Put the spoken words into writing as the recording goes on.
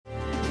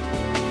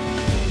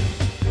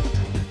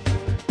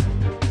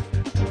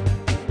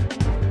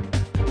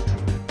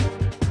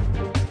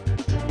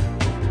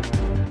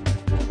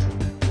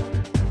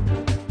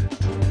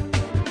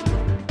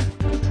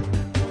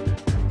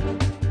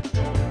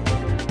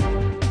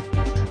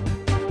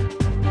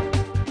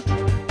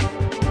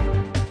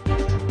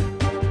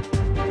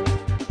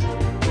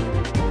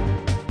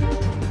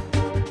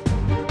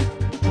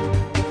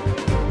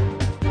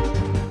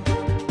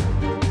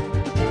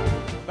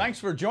Thanks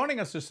for joining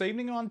us this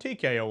evening on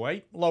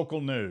TKO8 Local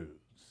News.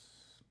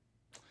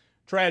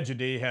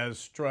 Tragedy has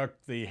struck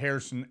the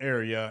Harrison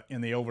area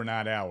in the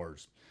overnight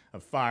hours.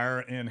 A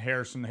fire in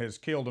Harrison has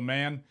killed a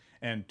man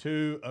and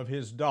two of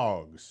his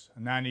dogs.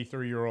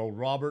 93-year-old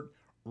Robert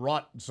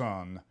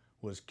Rotzon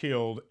was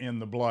killed in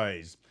the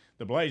blaze.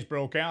 The blaze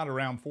broke out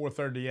around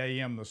 4:30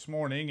 a.m. this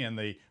morning in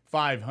the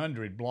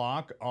 500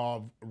 block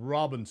of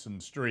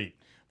Robinson Street.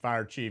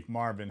 Fire Chief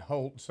Marvin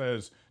Holt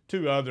says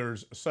two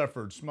others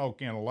suffered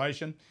smoke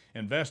inhalation.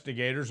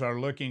 Investigators are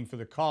looking for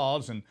the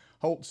cause, and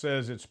Holt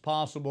says it's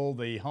possible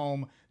the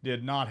home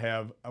did not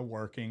have a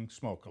working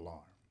smoke alarm.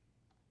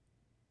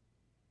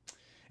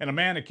 And a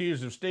man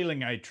accused of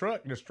stealing a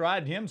truck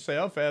described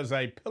himself as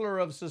a pillar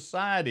of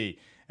society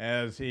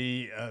as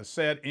he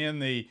sat in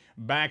the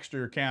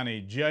Baxter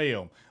County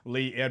Jail.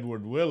 Lee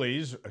Edward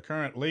Willie's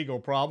current legal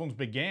problems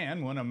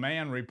began when a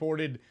man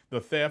reported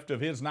the theft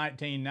of his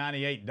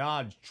 1998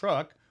 Dodge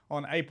truck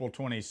on April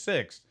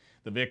 26th.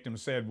 The victim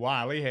said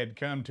Wiley had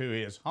come to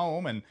his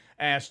home and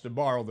asked to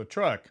borrow the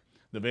truck.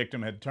 The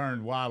victim had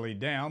turned Wiley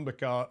down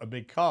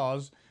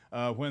because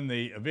when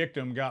the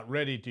victim got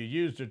ready to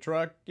use the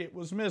truck, it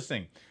was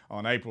missing.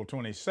 On April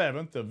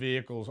 27th, the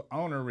vehicle's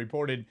owner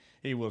reported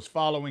he was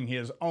following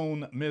his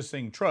own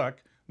missing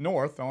truck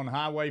north on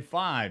Highway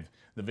 5.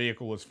 The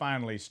vehicle was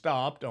finally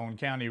stopped on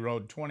County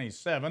Road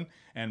 27,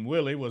 and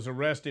Willie was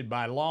arrested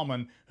by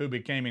lawmen who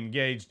became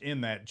engaged in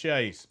that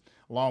chase.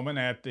 Lawmen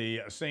at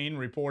the scene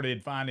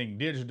reported finding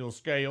digital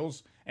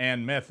scales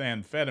and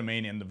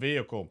methamphetamine in the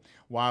vehicle.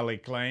 Wiley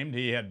claimed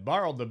he had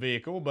borrowed the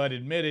vehicle but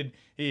admitted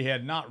he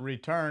had not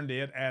returned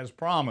it as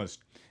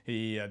promised.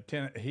 He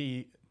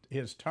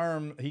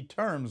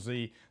terms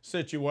the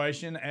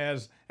situation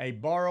as a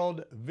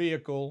borrowed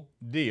vehicle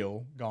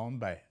deal gone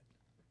bad.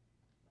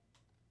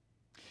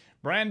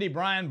 Brandy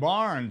Brian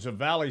Barnes of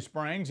Valley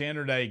Springs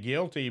entered a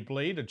guilty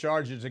plea to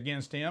charges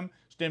against him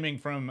stemming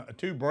from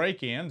two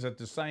break-ins at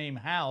the same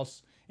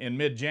house in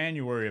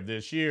mid-January of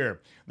this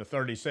year. The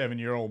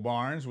 37-year-old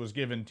Barnes was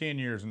given 10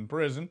 years in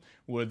prison,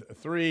 with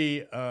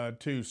 3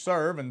 to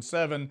serve and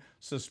 7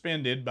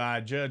 suspended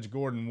by Judge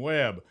Gordon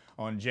Webb.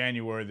 On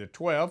January the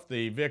 12th,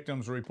 the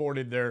victims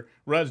reported their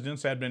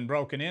residence had been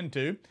broken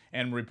into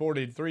and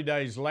reported 3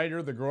 days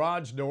later the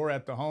garage door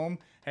at the home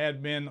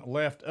had been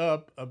left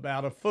up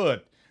about a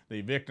foot. The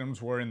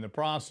victims were in the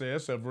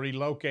process of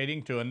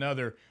relocating to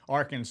another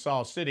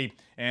Arkansas city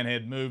and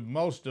had moved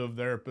most of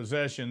their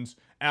possessions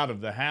out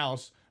of the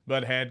house,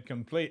 but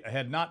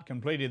had not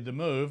completed the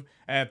move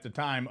at the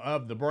time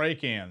of the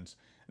break-ins.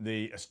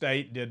 The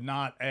state did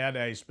not add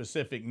a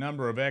specific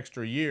number of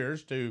extra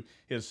years to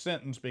his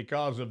sentence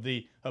because of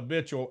the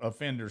habitual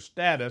offender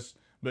status,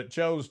 but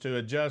chose to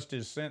adjust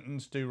his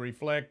sentence to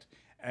reflect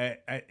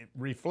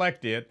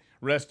it.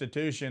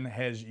 Restitution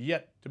has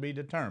yet to be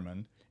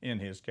determined in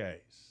his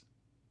case.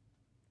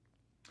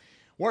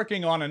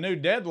 Working on a new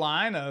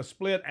deadline, a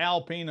split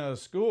Alpena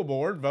school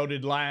board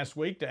voted last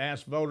week to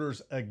ask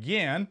voters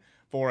again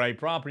for a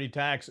property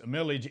tax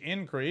millage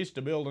increase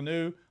to build a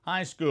new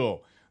high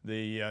school.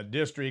 The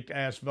district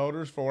asked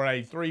voters for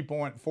a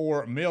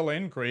 $3.4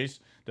 million increase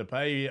to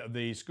pay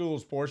the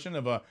school's portion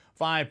of a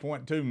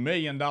 $5.2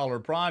 million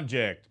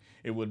project.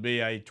 It would be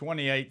a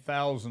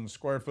 28,000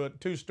 square foot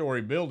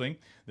two-story building.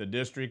 The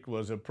district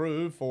was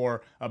approved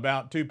for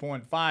about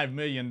 $2.5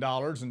 million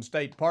in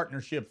state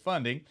partnership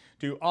funding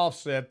to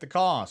offset the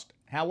cost.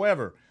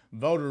 However,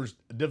 voters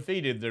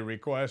defeated the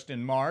request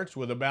in March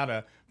with about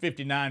a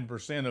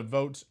 59% of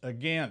votes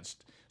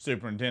against.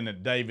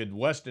 Superintendent David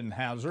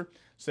Westenhauser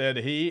said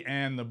he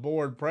and the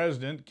board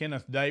president,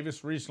 Kenneth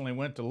Davis, recently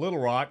went to Little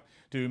Rock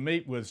to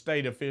meet with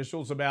state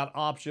officials about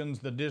options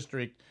the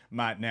district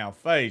might now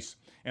face.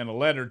 In a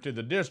letter to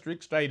the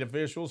district, state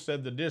officials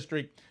said the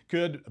district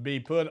could be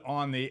put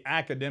on the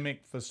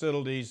academic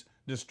facilities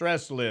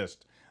distress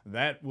list.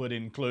 That would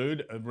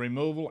include a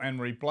removal and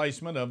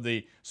replacement of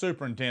the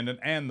superintendent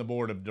and the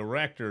board of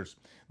directors.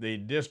 The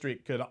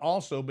district could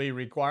also be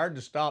required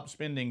to stop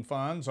spending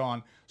funds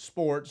on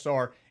sports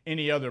or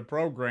any other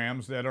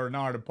programs that are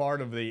not a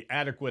part of the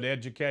adequate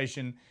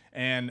education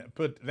and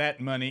put that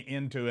money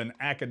into an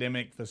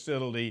academic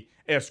facility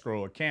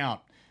escrow account.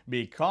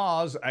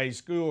 Because a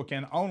school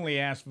can only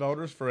ask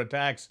voters for a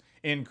tax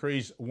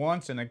increase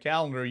once in a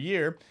calendar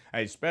year,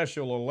 a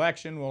special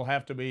election will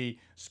have to be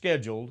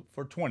scheduled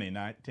for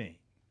 2019.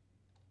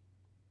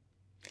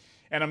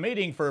 And a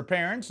meeting for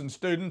parents and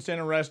students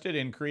interested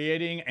in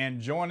creating and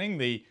joining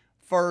the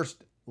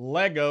first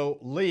LEGO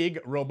League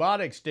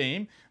robotics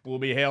team will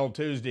be held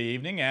Tuesday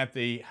evening at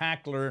the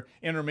Hackler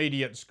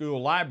Intermediate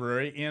School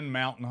Library in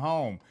Mountain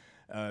Home.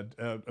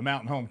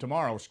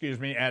 Tomorrow,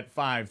 at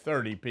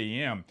 5:30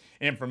 p.m.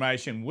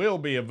 Information will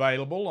be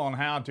available on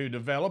how to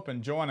develop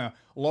and join a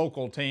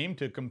local team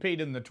to compete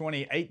in the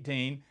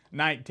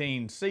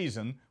 2018-19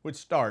 season, which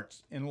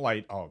starts in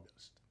late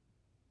August.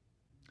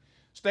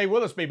 Stay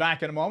with us. Be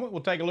back in a moment.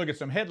 We'll take a look at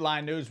some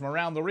headline news from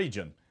around the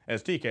region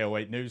as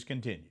TKO8 News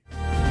continues.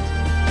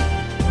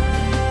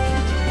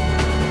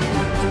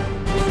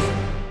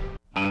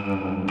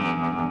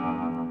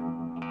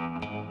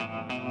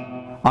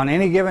 On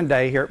any given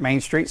day here at Main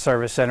Street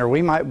Service Center,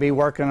 we might be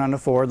working on a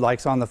Ford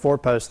like on the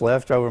 4-post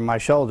lift over my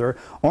shoulder,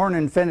 or an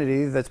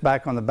Infiniti that's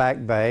back on the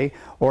back bay,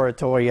 or a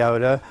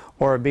Toyota,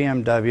 or a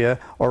BMW,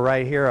 or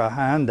right here a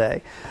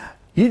Hyundai.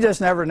 You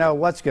just never know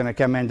what's going to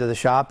come into the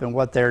shop and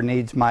what their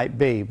needs might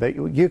be, but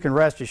you can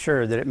rest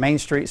assured that at Main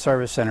Street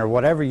Service Center,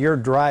 whatever you're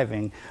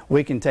driving,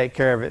 we can take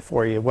care of it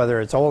for you, whether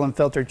it's oil and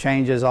filter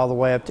changes all the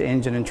way up to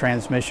engine and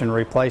transmission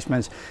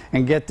replacements.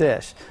 And get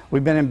this,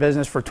 we've been in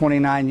business for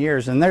 29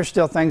 years and there's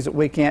still things that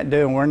we can't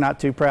do, and we're not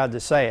too proud to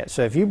say it.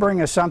 So if you bring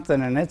us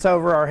something and it's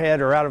over our head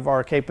or out of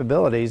our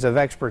capabilities of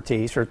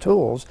expertise or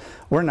tools,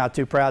 we're not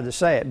too proud to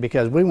say it,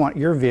 because we want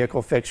your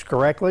vehicle fixed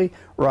correctly,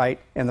 right,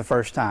 and the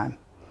first time.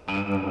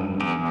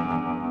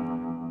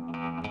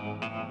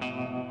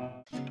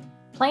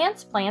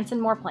 Plants, plants,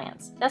 and more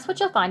plants. That's what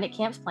you'll find at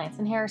Camps Plants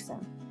in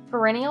Harrison.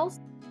 Perennials,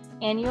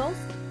 annuals,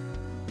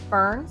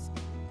 ferns,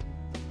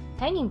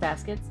 hanging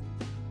baskets,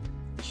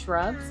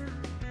 shrubs,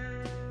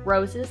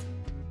 roses,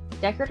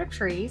 decorative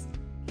trees,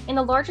 and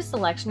the largest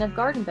selection of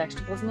garden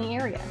vegetables in the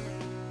area.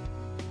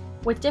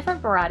 With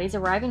different varieties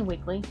arriving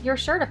weekly, you're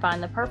sure to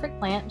find the perfect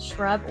plant,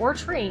 shrub, or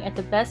tree at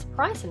the best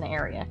price in the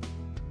area.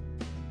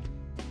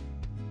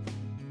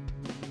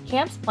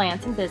 Camps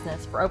Plants in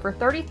business for over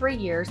 33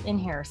 years in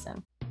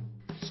Harrison.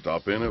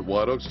 Stop in at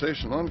White Oak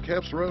Station on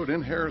Capps Road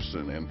in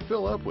Harrison and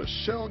fill up with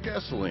Shell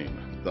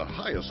gasoline, the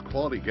highest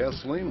quality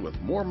gasoline with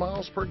more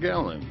miles per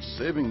gallon,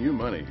 saving you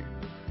money.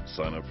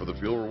 Sign up for the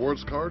Fuel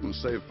Rewards card and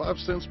save 5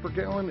 cents per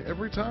gallon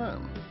every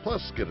time.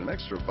 Plus, get an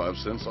extra 5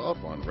 cents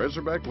off on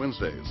Razorback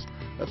Wednesdays.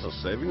 That's a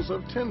savings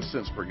of 10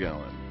 cents per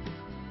gallon.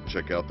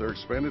 Check out their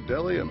expanded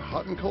deli and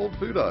hot and cold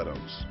food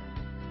items.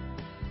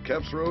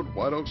 Capps Road,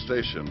 White Oak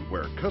Station,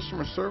 where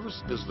customer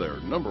service is their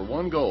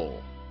 #1 goal.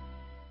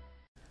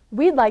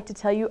 We'd like to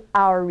tell you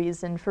our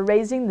reason for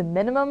raising the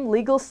minimum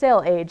legal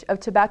sale age of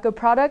tobacco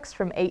products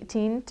from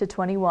 18 to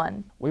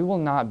 21. We will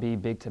not be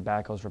Big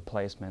Tobacco's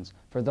replacements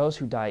for those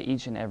who die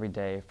each and every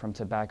day from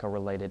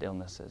tobacco-related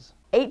illnesses.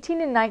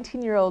 18 and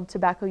 19-year-old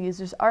tobacco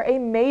users are a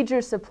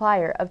major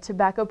supplier of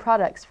tobacco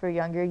products for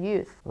younger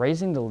youth.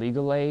 Raising the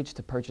legal age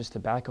to purchase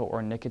tobacco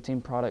or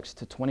nicotine products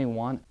to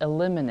 21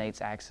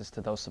 eliminates access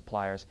to those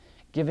suppliers,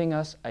 giving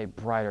us a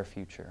brighter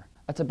future,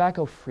 a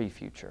tobacco-free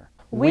future.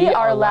 We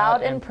are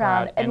loud and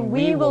proud, and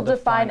we will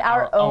define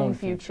our own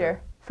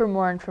future. For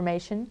more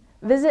information,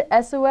 visit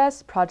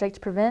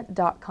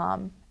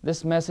sosprojectprevent.com.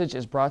 This message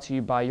is brought to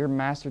you by your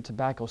master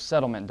tobacco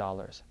settlement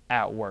dollars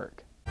at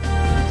work.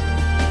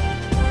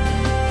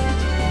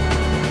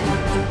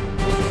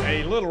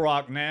 A Little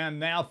Rock man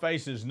now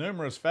faces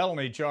numerous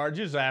felony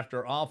charges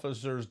after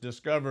officers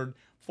discovered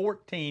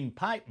 14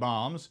 pipe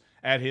bombs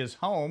at his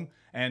home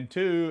and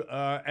 2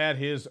 at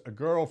his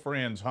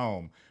girlfriend's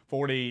home.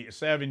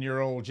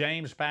 47-year-old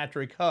James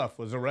Patrick Huff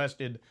was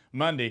arrested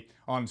Monday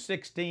on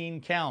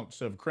 16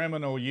 counts of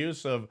criminal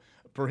use of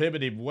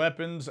prohibitive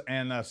weapons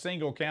and a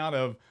single count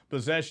of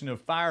possession of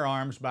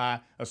firearms by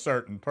a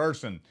certain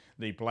person.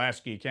 The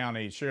Pulaski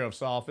County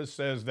Sheriff's Office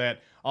says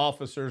that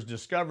officers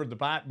discovered the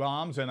pipe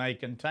bombs in a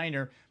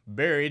container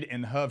buried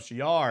in Huff's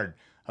yard.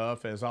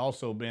 Huff has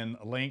also been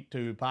linked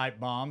to pipe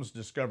bombs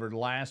discovered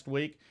last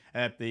week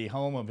at the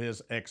home of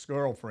his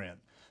ex-girlfriend,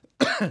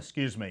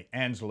 excuse me,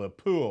 Angela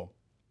Poole.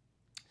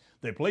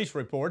 The police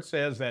report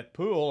says that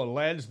Poole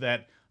alleged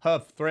that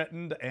Huff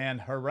threatened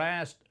and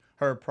harassed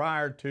her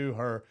prior to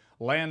her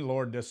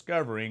landlord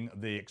discovering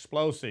the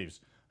explosives.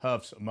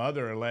 Huff's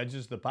mother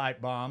alleges the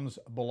pipe bombs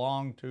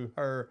belonged to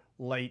her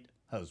late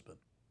husband.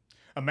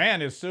 A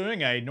man is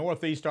suing a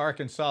Northeast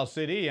Arkansas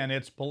city and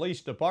its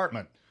police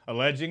department,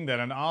 alleging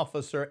that an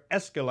officer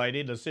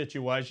escalated a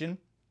situation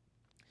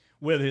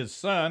with his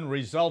son,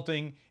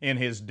 resulting in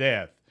his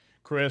death.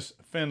 Chris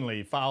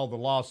Finley filed the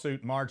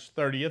lawsuit March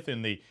 30th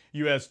in the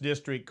U.S.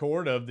 District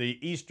Court of the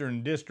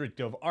Eastern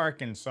District of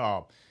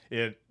Arkansas.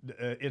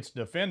 Its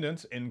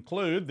defendants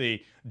include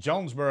the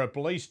Jonesboro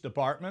Police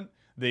Department,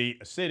 the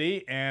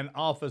city, and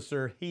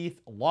Officer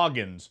Heath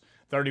Loggins.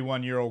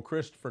 31-year-old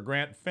Christopher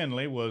Grant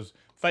Finley was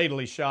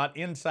fatally shot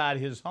inside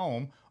his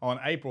home on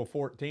April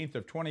 14th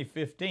of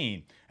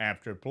 2015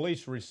 after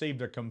police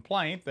received a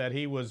complaint that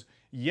he was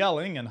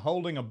yelling and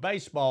holding a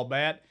baseball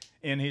bat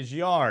in his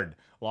yard.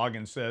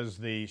 Loggins says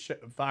the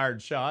fired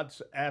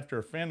shots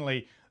after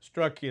Finley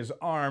struck his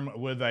arm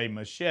with a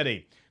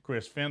machete.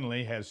 Chris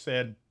Finley has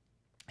said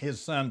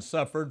his son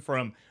suffered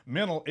from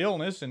mental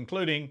illness,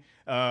 including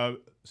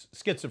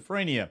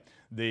schizophrenia.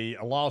 The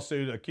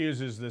lawsuit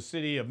accuses the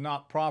city of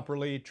not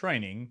properly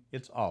training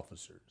its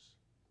officers.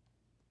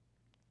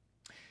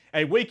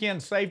 A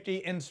weekend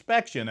safety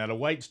inspection at a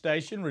weight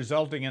station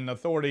resulting in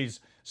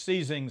authorities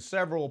seizing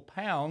several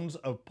pounds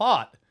of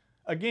pot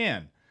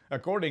again.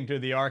 According to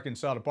the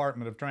Arkansas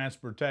Department of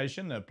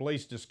Transportation, the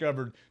police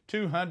discovered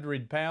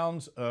 200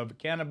 pounds of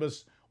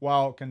cannabis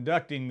while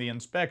conducting the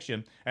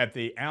inspection at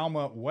the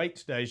Alma Weight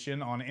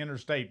Station on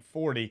Interstate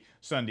 40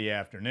 Sunday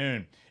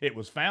afternoon. It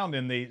was found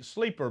in the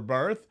sleeper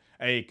berth,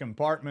 a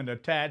compartment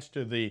attached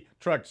to the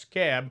truck's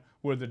cab,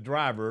 where the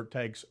driver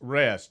takes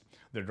rest.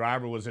 The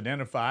driver was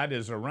identified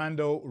as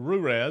Orlando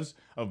Ruiz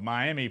of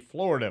Miami,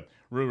 Florida.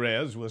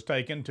 Ruiz was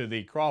taken to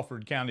the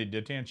Crawford County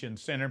Detention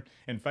Center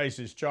and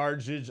faces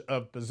charges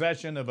of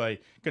possession of a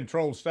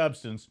controlled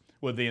substance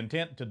with the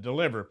intent to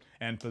deliver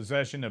and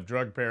possession of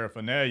drug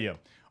paraphernalia.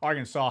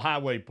 Arkansas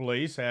Highway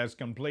Police has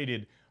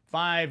completed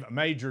 5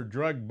 major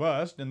drug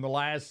busts in the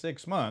last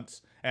 6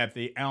 months at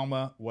the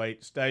Alma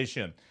Weight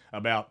Station.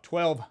 About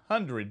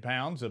 1,200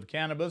 pounds of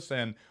cannabis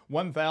and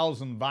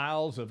 1,000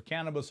 vials of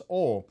cannabis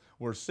oil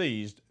were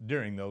seized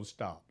during those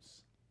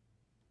stops.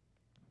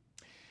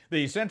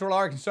 The Central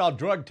Arkansas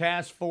Drug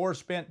Task Force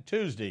spent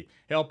Tuesday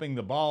helping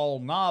the Ball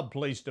Knob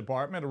Police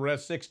Department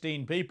arrest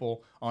 16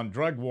 people on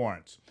drug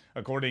warrants.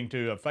 According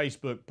to a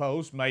Facebook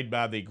post made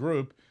by the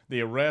group,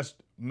 the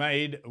arrests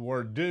made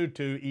were due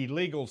to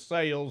illegal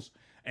sales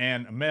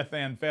and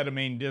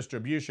methamphetamine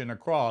distribution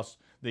across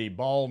the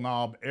Ball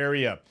Knob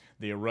area.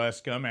 The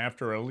arrests come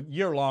after a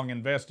year-long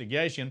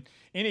investigation.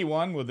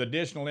 Anyone with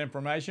additional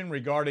information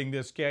regarding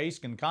this case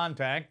can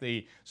contact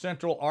the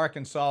Central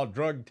Arkansas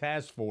Drug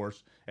Task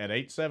Force at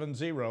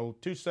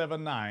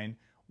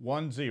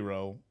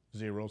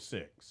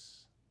 870-279-1006.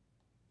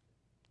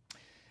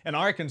 An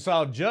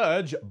Arkansas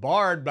judge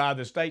barred by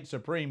the state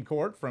Supreme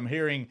Court from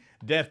hearing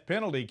death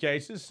penalty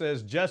cases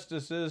says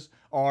justices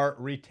are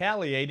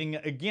retaliating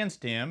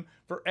against him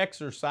for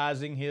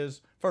exercising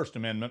his First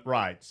Amendment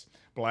rights.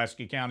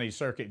 Pulaski County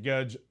Circuit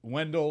Judge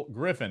Wendell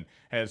Griffin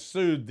has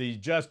sued the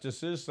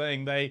justices,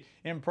 saying they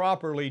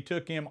improperly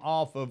took him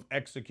off of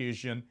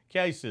execution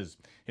cases.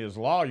 His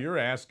lawyer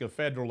asked a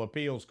federal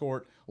appeals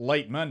court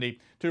late Monday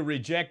to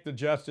reject the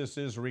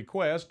justices'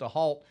 request to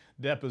halt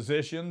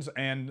depositions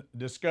and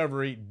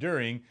discovery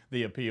during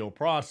the appeal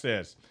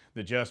process.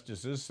 The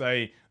justices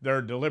say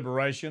their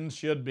deliberations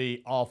should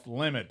be off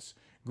limits.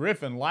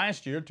 Griffin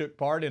last year took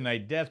part in a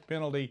death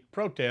penalty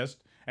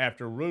protest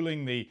after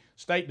ruling the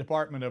State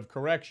Department of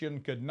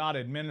Correction could not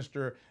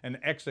administer an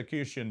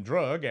execution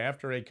drug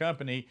after a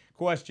company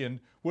questioned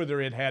whether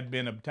it had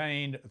been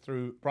obtained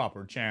through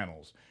proper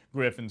channels.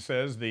 Griffin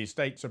says the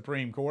state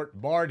Supreme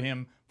Court barred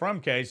him from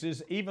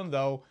cases even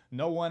though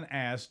no one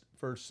asked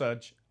for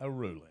such a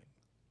ruling.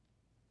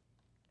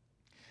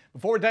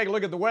 Before we take a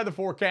look at the weather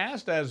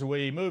forecast as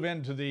we move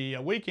into the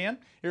weekend,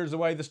 here's the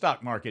way the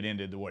stock market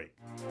ended the week.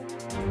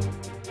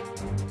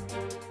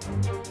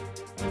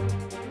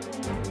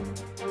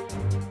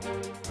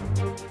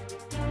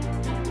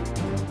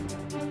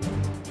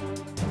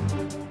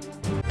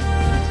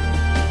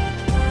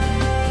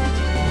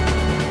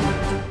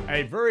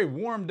 A very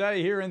warm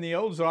day here in the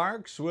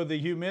Ozarks with the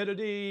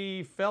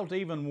humidity felt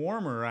even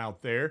warmer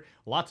out there.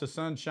 Lots of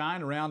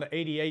sunshine, around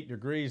 88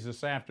 degrees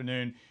this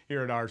afternoon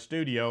here at our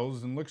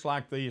studios, and looks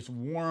like this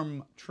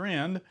warm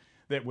trend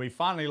that we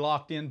finally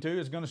locked into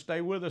is going to stay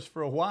with us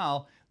for a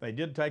while. They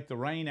did take the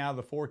rain out of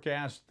the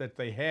forecast that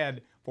they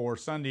had for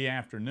Sunday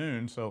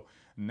afternoon, so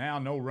now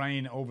no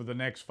rain over the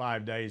next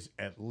 5 days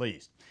at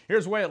least.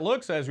 Here's the way it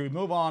looks as we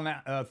move on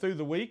through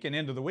the week and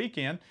into the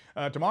weekend.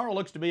 Tomorrow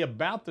looks to be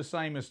about the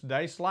same as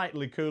today,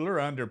 slightly cooler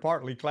under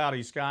partly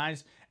cloudy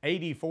skies.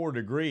 84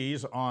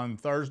 degrees on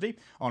Thursday.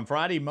 On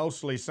Friday,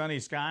 mostly sunny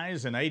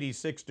skies and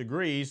 86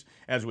 degrees.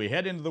 As we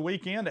head into the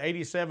weekend,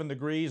 87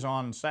 degrees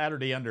on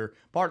Saturday under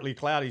partly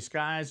cloudy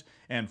skies.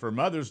 And for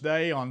Mother's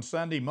Day on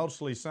Sunday,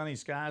 mostly sunny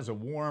skies, a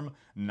warm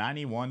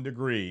 91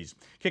 degrees.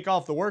 Kick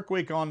off the work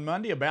week on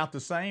Monday, about the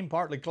same,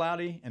 partly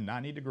cloudy and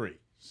 90 degrees.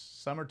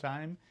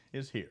 Summertime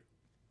is here.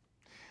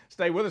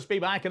 Stay with us. Be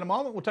back in a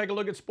moment. We'll take a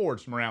look at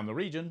sports from around the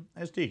region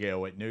as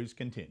TKO8 News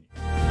continues.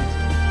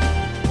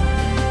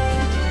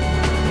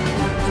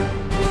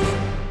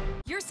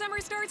 Your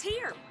summer starts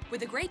here.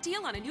 With a great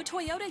deal on a new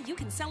Toyota, you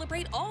can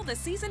celebrate all the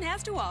season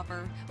has to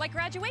offer. Like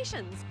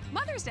graduations,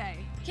 Mother's Day,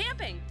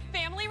 camping,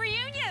 family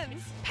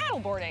reunions,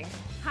 paddleboarding,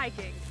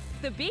 hiking,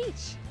 the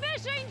beach,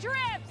 fishing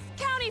trips,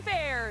 county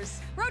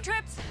fairs, road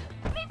trips.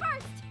 Me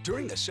first!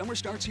 During the Summer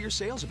Starts Here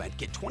sales event,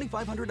 get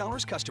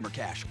 $2,500 customer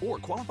cash, or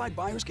qualified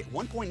buyers get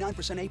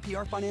 1.9%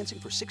 APR financing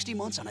for 60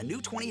 months on a new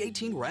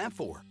 2018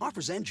 RAV4.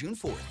 Offers end June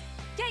 4th.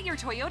 Get your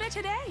Toyota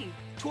today.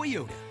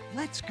 Toyota,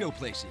 let's go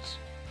places.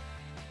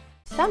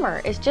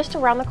 Summer is just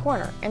around the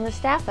corner, and the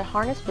staff at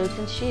Harness Boots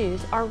and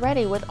Shoes are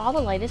ready with all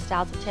the latest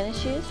styles of tennis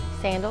shoes,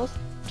 sandals,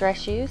 dress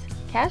shoes,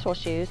 casual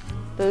shoes,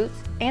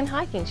 boots, and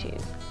hiking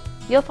shoes.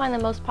 You'll find the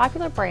most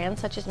popular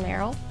brands such as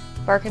Merrell,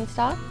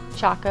 Birkenstock,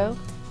 Chaco,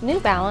 New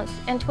Balance,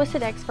 and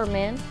Twisted X for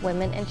men,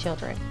 women, and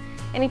children.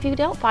 And if you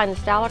don't find the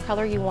style or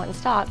color you want in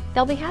stock,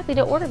 they'll be happy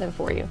to order them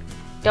for you.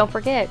 Don't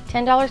forget,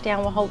 $10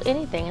 down will hold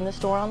anything in the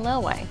store on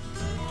layaway.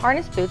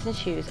 Harness Boots and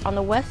Shoes on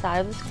the west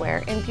side of the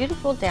square in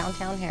beautiful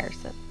downtown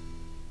Harrison.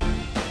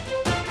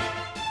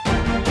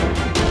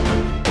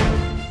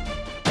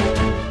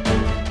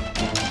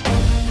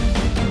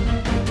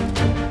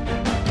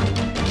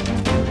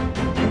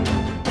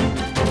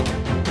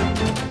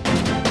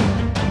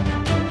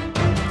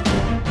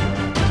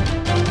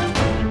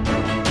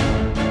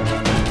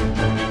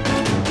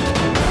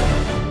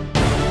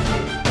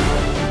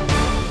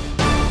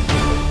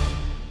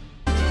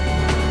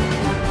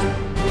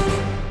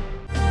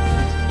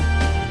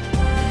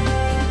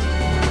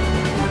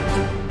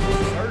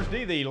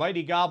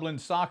 Lady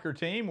Goblins soccer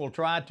team will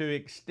try to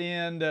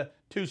extend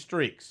 2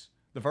 streaks.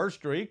 The first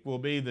streak will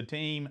be the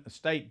team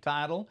state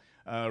title,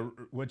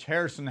 which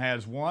Harrison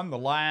has won the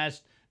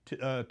last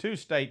 2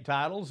 state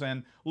titles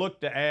and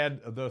look to add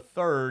the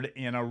 3rd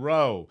in a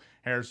row.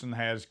 Harrison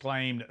has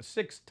claimed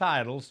 6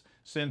 titles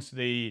since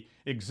the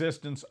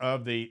existence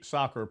of the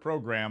soccer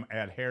program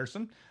at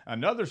Harrison.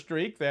 Another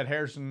streak that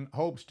Harrison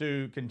hopes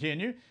to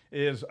continue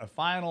is a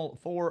Final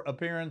Four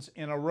appearance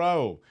in a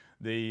row.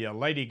 The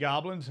Lady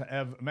Goblins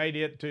have made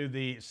it to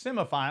the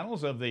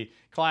semifinals of the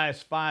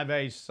Class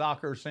 5A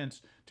soccer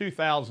since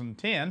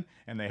 2010,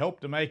 and they hope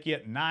to make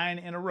it 9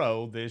 in a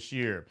row this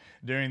year.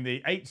 During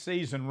the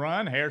 8-season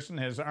run, Harrison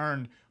has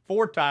earned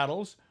 4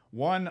 titles,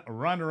 1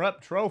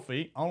 runner-up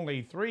trophy.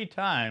 Only 3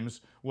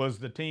 times was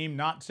the team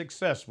not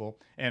successful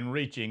in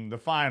reaching the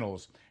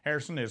finals.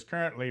 Harrison is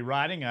currently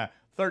riding a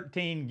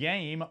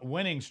 13-game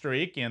winning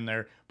streak in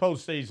their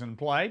postseason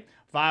play.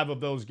 5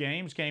 of those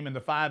games came in the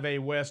 5A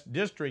West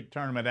District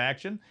Tournament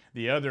action.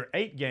 The other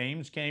 8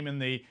 games came in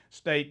the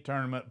state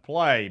tournament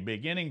play.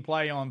 Beginning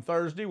play on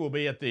Thursday will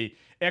be at the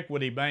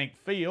Equity Bank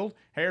Field.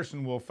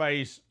 Harrison will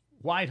face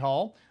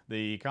Whitehall.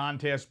 The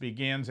contest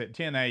begins at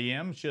 10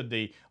 a.m. Should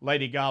the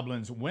Lady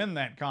Goblins win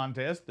that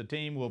contest, the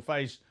team will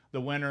face the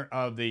winner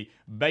of the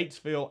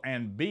Batesville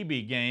and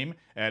Beebe game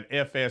at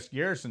FS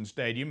Garrison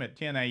Stadium at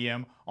 10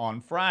 a.m. on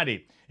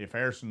Friday. If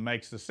Harrison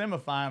makes the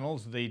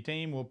semifinals, the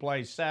team will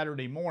play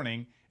Saturday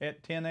morning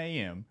at 10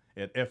 a.m.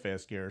 at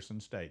FS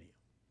Garrison Stadium.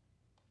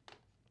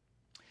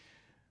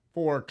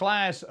 For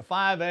Class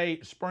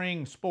 5A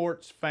spring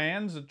sports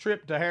fans, a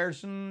trip to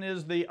Harrison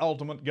is the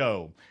ultimate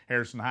goal.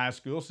 Harrison High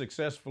School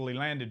successfully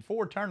landed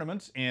 4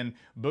 tournaments in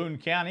Boone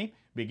County.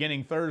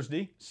 Beginning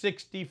Thursday,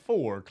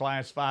 64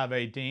 Class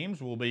 5A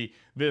teams will be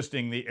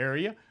visiting the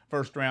area.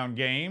 First round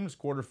games,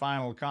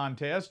 quarterfinal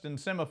contest, and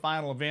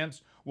semifinal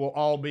events will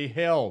all be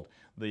held.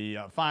 The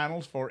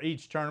finals for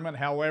each tournament,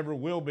 however,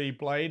 will be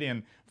played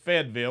in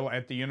Fayetteville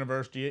at the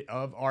University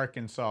of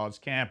Arkansas's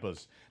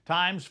campus.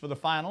 Times for the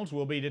finals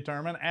will be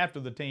determined after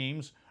the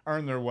teams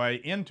earn their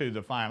way into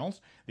the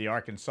finals. The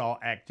Arkansas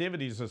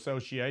Activities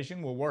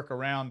Association will work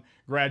around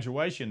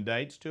graduation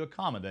dates to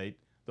accommodate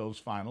those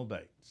final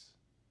dates.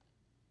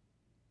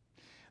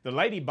 The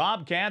Lady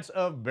Bobcats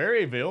of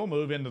Berryville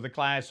move into the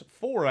Class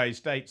 4A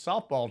state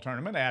softball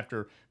tournament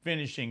after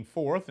finishing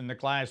 4th in the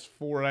Class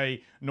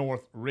 4A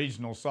North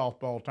Regional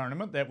Softball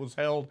Tournament that was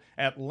held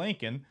at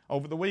Lincoln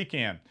over the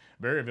weekend.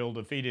 Berryville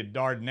defeated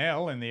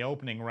Dardanelle in the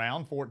opening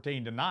round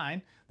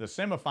 14-9. The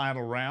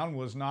semifinal round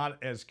was not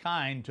as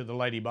kind to the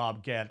Lady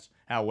Bobcats,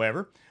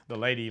 however. The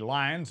Lady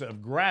Lions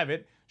of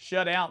Gravette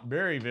shut out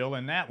Berryville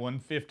in that one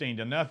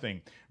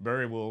 15-0.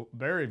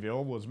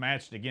 Berryville was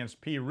matched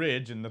against Pea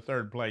Ridge in the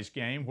 3rd place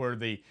game where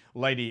the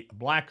Lady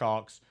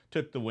Blackhawks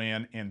took the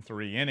win in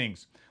 3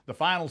 innings. The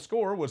final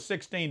score was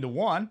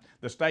 16-1.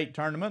 The state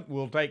tournament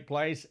will take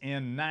place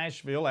in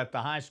Nashville at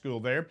the high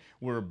school there,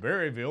 where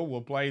Berryville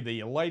will play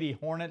the Lady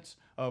Hornets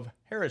of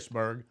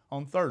Harrisburg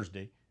on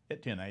Thursday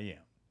at 10 a.m.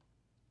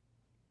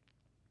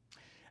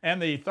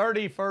 And the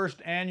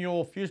 31st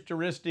annual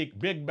Futuristic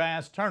Big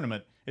Bass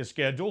Tournament is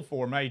scheduled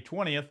for May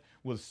 20th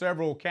with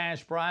several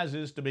cash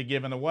prizes to be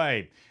given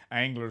away.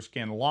 Anglers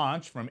can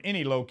launch from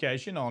any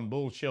location on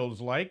Bull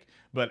Shoals Lake,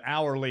 but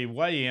hourly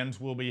weigh-ins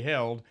will be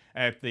held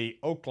at the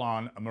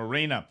Oaklawn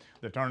Marina.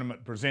 The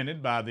tournament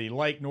presented by the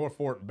Lake North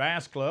Fork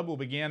Bass Club will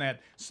begin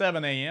at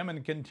 7 a.m.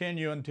 and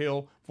continue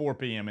until 4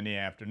 p.m. in the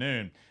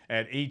afternoon.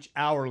 At each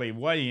hourly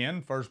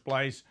weigh-in, first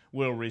place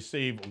will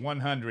receive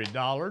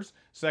 $100,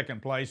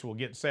 second place will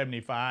get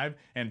 $75,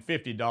 and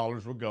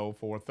 $50 will go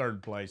for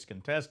third place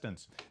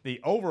contestants.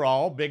 The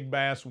overall Big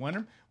Bass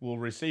winner will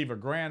receive a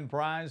grand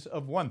prize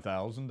of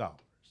 $1,000.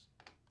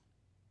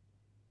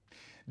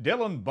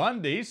 Dylan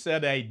Bundy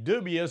set a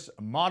dubious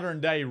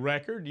modern-day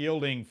record,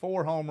 yielding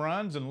 4 home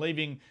runs and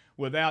leaving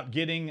without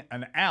getting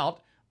an out,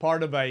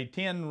 part of a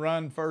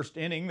 10-run first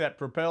inning that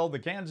propelled the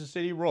Kansas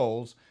City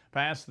Royals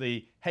past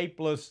the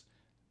hapeless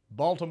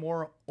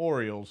Baltimore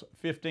Orioles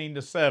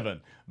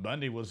 15-7.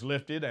 Bundy was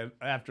lifted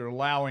after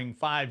allowing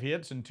 5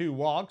 hits and 2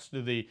 walks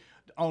to the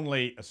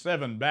only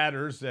 7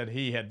 batters that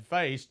he had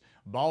faced.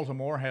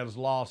 Baltimore has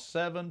lost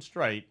 7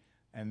 straight,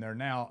 and they're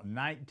now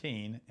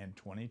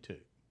 19-22.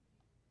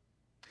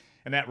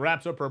 And that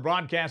wraps up our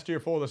broadcast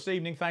here for this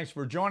evening. Thanks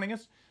for joining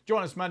us.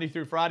 Join us Monday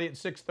through Friday at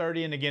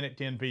 6:30 and again at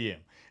 10 p.m.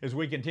 as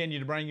we continue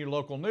to bring you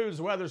local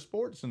news, weather,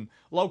 sports, and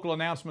local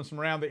announcements from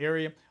around the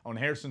area on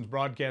Harrison's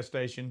broadcast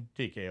station,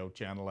 TKO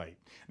Channel 8.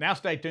 Now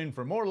stay tuned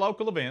for more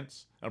local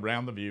events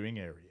around the viewing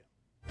area.